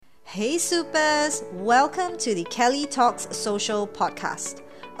Hey Supers! Welcome to the Kelly Talks Social Podcast,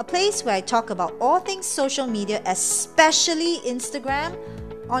 a place where I talk about all things social media, especially Instagram,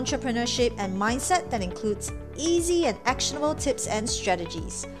 entrepreneurship, and mindset that includes easy and actionable tips and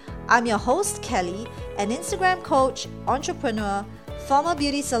strategies. I'm your host, Kelly, an Instagram coach, entrepreneur, former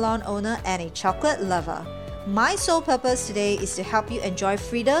beauty salon owner, and a chocolate lover. My sole purpose today is to help you enjoy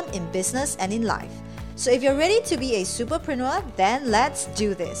freedom in business and in life. So if you're ready to be a superpreneur, then let's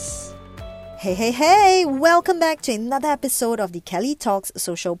do this. Hey, welcome back to another episode of the Kelly Talks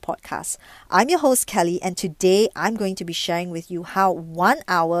Social Podcast. I'm your host, Kelly, and today I'm going to be sharing with you how 1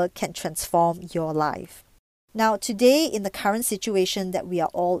 hour can transform your life. Now, today, in the current situation that we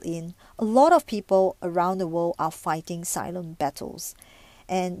are all in, a lot of people around the world are fighting silent battles.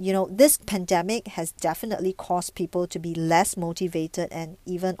 And, this pandemic has definitely caused people to be less motivated and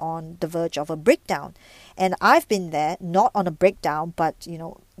even on the verge of a breakdown. And I've been there, not on a breakdown, but,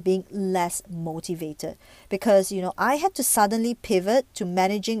 being less motivated because, I had to suddenly pivot to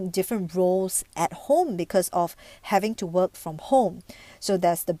managing different roles at home because of having to work from home. So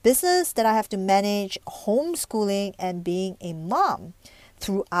there's the business that I have to manage, homeschooling, and being a mom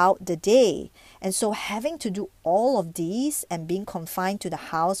throughout the day. And so having to do all of these and being confined to the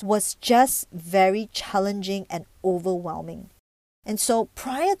house was just very challenging and overwhelming. And so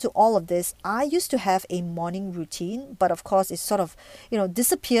prior to all of this, I used to have a morning routine, but of course it sort of,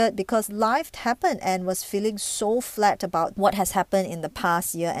 disappeared because life happened and was feeling so flat about what has happened in the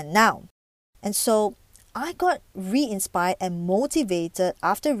past year and now. And so I got re-inspired and motivated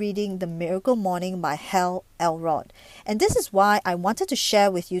after reading The Miracle Morning by Hal Elrod. And this is why I wanted to share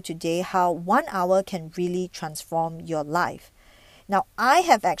with you today how 1 hour can really transform your life. Now, I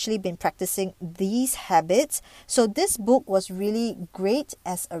have actually been practicing these habits, so this book was really great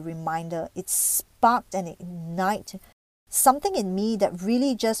as a reminder. It sparked and ignited something in me that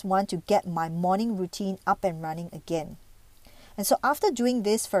really just want to get my morning routine up and running again. And so after doing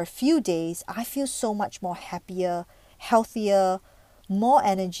this for a few days, I feel so much more happier, healthier, more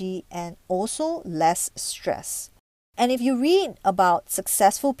energy, and also less stress. And if you read about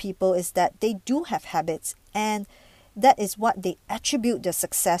successful people, is that they do have habits, and that is what they attribute their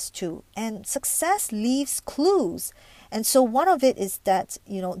success to. And success leaves clues. And so one of it is that,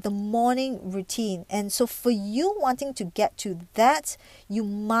 the morning routine. And so for you wanting to get to that, you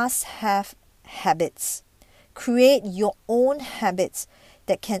must have habits. Create your own habits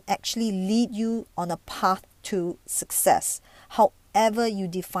that can actually lead you on a path to success, however you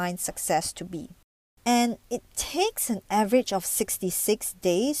define success to be. And it takes an average of 66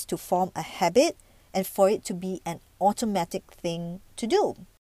 days to form a habit and for it to be an automatic thing to do.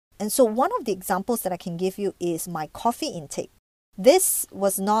 And so one of the examples that I can give you is my coffee intake. This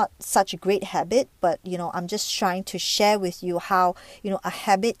was not such a great habit, but I'm just trying to share with you how a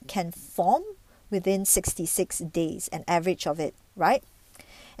habit can form within 66 days, an average of it, right?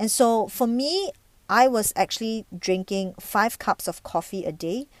 And so for me, I was actually drinking 5 cups of coffee a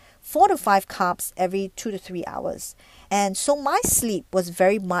day, 4 to 5 cups every 2 to 3 hours. And so my sleep was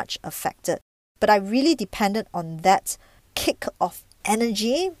very much affected. But I really depended on that kick of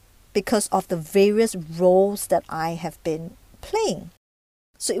energy because of the various roles that I have been playing.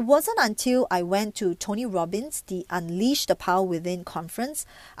 So it wasn't until I went to Tony Robbins, the Unleash the Power Within conference.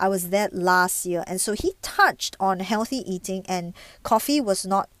 I was there last year. And so he touched on healthy eating and coffee was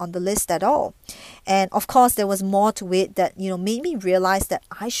not on the list at all. And of course, there was more to it that, made me realize that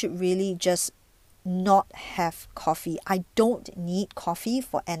I should really just not have coffee. I don't need coffee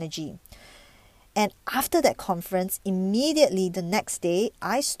for energy. And after that conference, immediately the next day,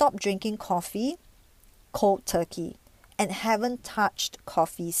 I stopped drinking coffee cold turkey and haven't touched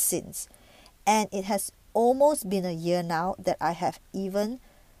coffee since. And it has almost been a year now that I have even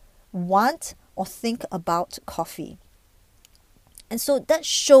want or think about coffee. And so that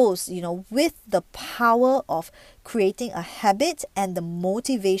shows, with the power of creating a habit and the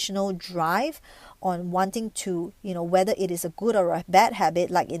motivational drive on wanting to, whether it is a good or a bad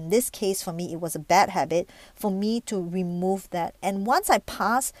habit, like in this case for me, it was a bad habit, for me to remove that. And once I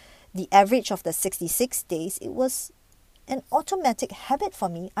passed the average of the 66 days, it was an automatic habit for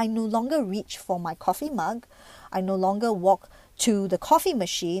me. I no longer reach for my coffee mug. I no longer walk to the coffee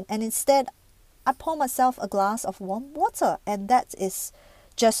machine, and instead I pour myself a glass of warm water. And that is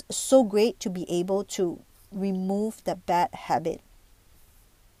just so great to be able to remove the bad habit.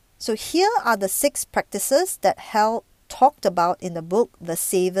 So here are the 6 practices that Hal talked about in the book, The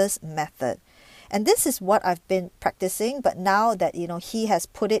Saver's Method. And this is what I've been practicing, but now that, he has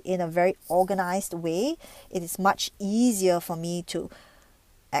put it in a very organized way, it is much easier for me to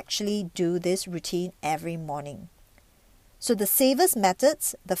actually do this routine every morning. So the safest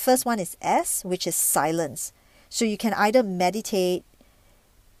methods, the first one is S, which is silence. So you can either meditate,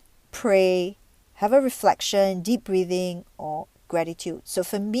 pray, have a reflection, deep breathing, or gratitude. So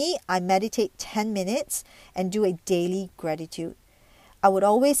for me, I meditate 10 minutes and do a daily gratitude. I would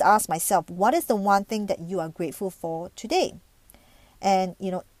always ask myself, what is the one thing that you are grateful for today? And,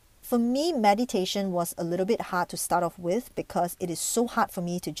 for me, meditation was a little bit hard to start off with because it is so hard for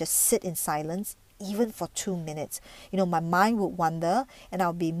me to just sit in silence, even for 2 minutes. My mind would wander and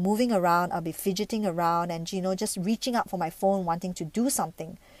I'll be moving around, I'll be fidgeting around and, just reaching out for my phone, wanting to do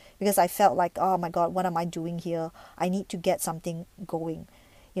something because I felt like, oh my God, what am I doing here? I need to get something going.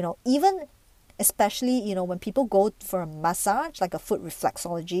 Even especially, when people go for a massage, like a foot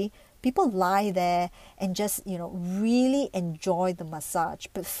reflexology, people lie there and just, really enjoy the massage.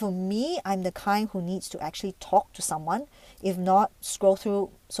 But for me, I'm the kind who needs to actually talk to someone. If not, scroll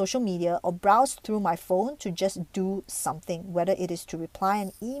through social media or browse through my phone to just do something, whether it is to reply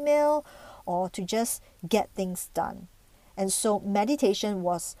an email or to just get things done. And so meditation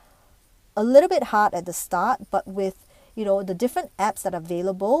was a little bit hard at the start, but with the different apps that are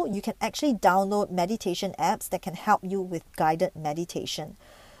available, you can actually download meditation apps that can help you with guided meditation.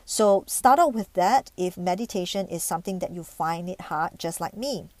 So start out with that if meditation is something that you find it hard, just like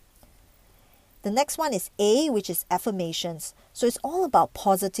me. The next one is A, which is affirmations. So it's all about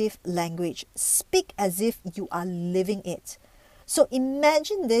positive language. Speak as if you are living it. So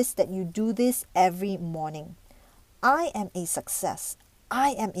imagine this, that you do this every morning. I am a success. I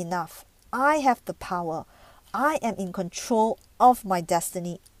am enough. I have the power. I am in control of my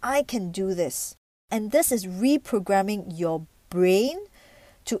destiny. I can do this. And this is reprogramming your brain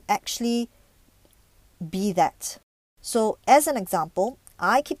to actually be that. So as an example,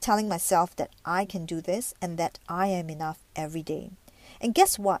 I keep telling myself that I can do this and that I am enough every day. And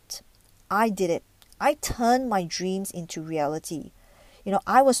guess what? I did it. I turned my dreams into reality.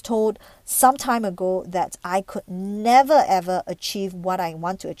 I was told some time ago that I could never ever achieve what I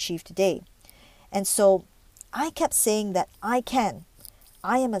want to achieve today. And so I kept saying that I can.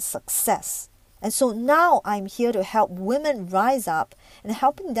 I am a success. And so now I'm here to help women rise up and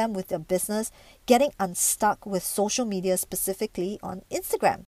helping them with their business, getting unstuck with social media, specifically on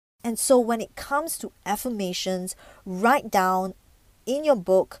Instagram. And so when it comes to affirmations, write down in your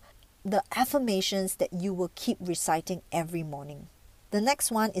book the affirmations that you will keep reciting every morning. The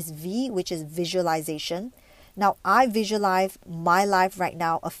next one is V, which is visualization. Now, I visualize my life right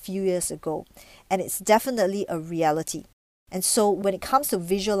now a few years ago, and it's definitely a reality. And so when it comes to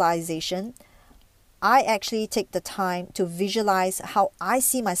visualization, I actually take the time to visualize how I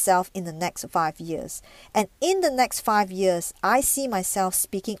see myself in the next 5 years. And in the next 5 years, I see myself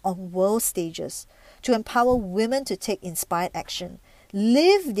speaking on world stages to empower women to take inspired action,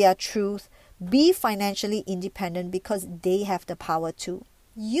 live their truth, be financially independent because they have the power to.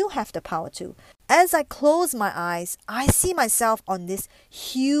 You have the power to. As I close my eyes, I see myself on this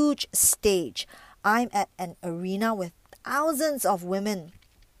huge stage. I'm at an arena with thousands of women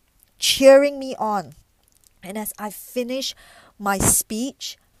cheering me on. And as I finish my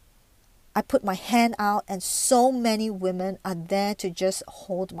speech, I put my hand out and so many women are there to just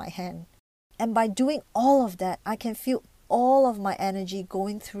hold my hand. And by doing all of that, I can feel all of my energy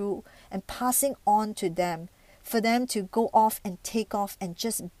going through and passing on to them, for them to go off and take off and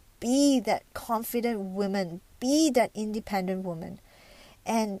just be that confident woman, be that independent woman.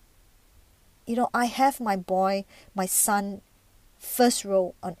 And I have my son, first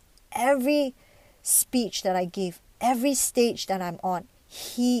row on every speech that I give, every stage that I'm on.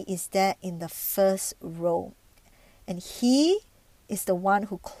 He is there in the first row. And he is the one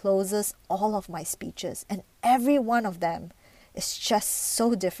who closes all of my speeches. And every one of them is just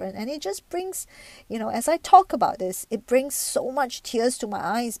so different. And it just brings, as I talk about this, it brings so much tears to my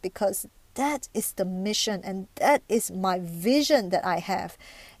eyes because that is the mission and that is my vision that I have.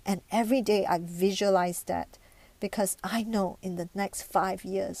 And every day I visualize that because I know in the next 5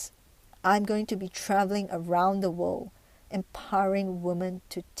 years, I'm going to be traveling around the world, empowering women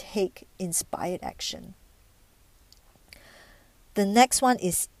to take inspired action. The next one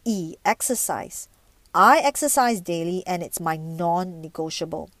is E, exercise. I exercise daily and it's my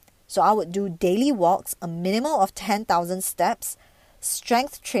non-negotiable. So I would do daily walks, a minimum of 10,000 steps,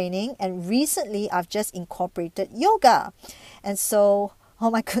 strength training, and recently I've just incorporated yoga. And so, oh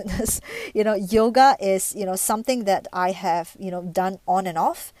my goodness, yoga is, something that I have, done on and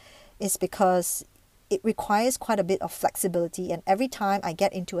off. Is because it requires quite a bit of flexibility. And every time I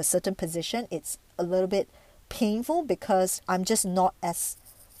get into a certain position, it's a little bit painful because I'm just not as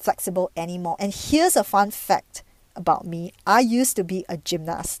flexible anymore. And here's a fun fact about me. I used to be a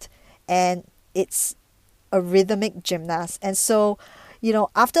gymnast. And it's a rhythmic gymnast. And so,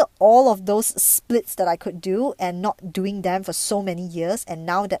 after all of those splits that I could do and not doing them for so many years, and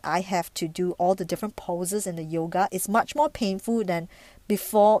now that I have to do all the different poses in the yoga, it's much more painful than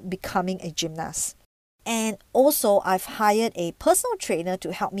before becoming a gymnast. And also, I've hired a personal trainer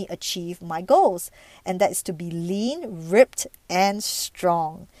to help me achieve my goals, and that is to be lean, ripped, and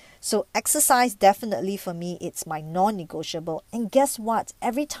strong. So exercise, definitely for me, it's my non-negotiable. And guess what?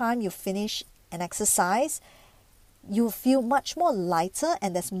 Every time you finish an exercise, you feel much more lighter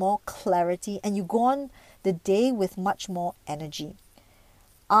and there's more clarity, and you go on the day with much more energy.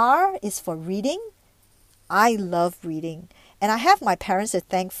 R is for reading. I love reading. And I have my parents to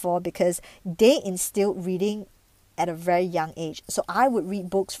thank for, because they instilled reading at a very young age. So I would read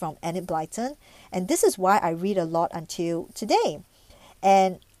books from Enid Blyton, and this is why I read a lot until today.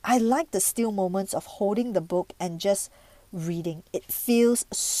 And I like the still moments of holding the book and just reading. It feels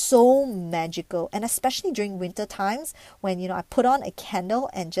so magical, and especially during winter times when I put on a candle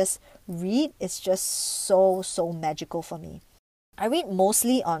and just read, it's just so magical for me. I read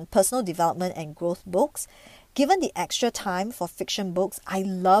mostly on personal development and growth books. Given the extra time for fiction books, I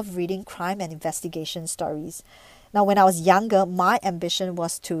love reading crime and investigation stories. Now, when I was younger, my ambition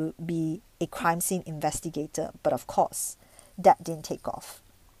was to be a crime scene investigator, but of course, that didn't take off.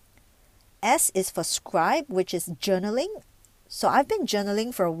 S is for scribe, which is journaling. So I've been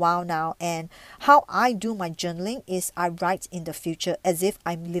journaling for a while now, and how I do my journaling is I write in the future as if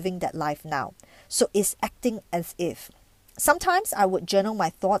I'm living that life now. So it's acting as if. Sometimes I would journal my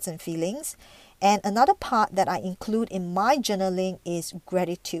thoughts and feelings, and another part that I include in my journaling is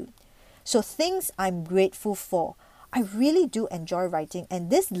gratitude. So things I'm grateful for. I really do enjoy writing, and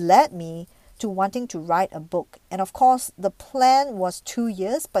this led me to wanting to write a book. And of course, the plan was 2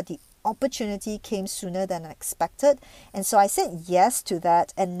 years, but the opportunity came sooner than expected. And so I said yes to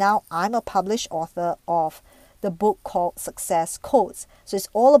that, and now I'm a published author of the book called Success Codes. So it's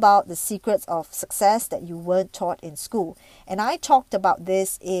all about the secrets of success that you weren't taught in school. And I talked about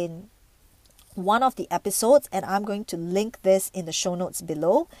this in one of the episodes, and I'm going to link this in the show notes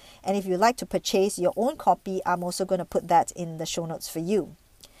below. And if you'd like to purchase your own copy, I'm also going to put that in the show notes for you.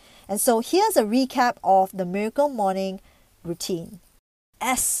 And so here's a recap of the Miracle Morning routine.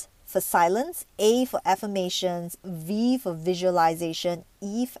 S for silence, A for affirmations, V for visualization,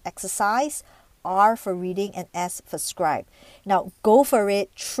 E for exercise, R for reading, and S for scribe. Now go for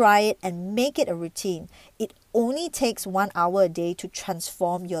it, try it, and make it a routine. It only takes 1 hour a day to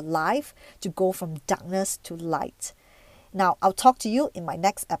transform your life, to go from darkness to light. Now I'll talk to you in my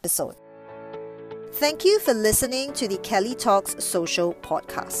next episode. Thank you for listening to the Kelly Talks Social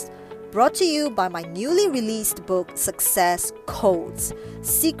Podcast, brought to you by my newly released book, Success Codes: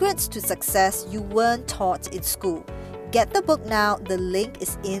 Secrets to Success You Weren't Taught in School. Get the book now. The link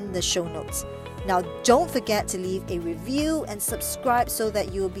is in the show notes. Now, don't forget to leave a review and subscribe so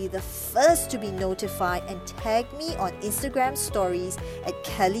that you'll be the first to be notified, and tag me on Instagram stories at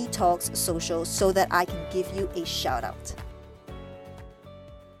Kelly Talks Social so that I can give you a shout out.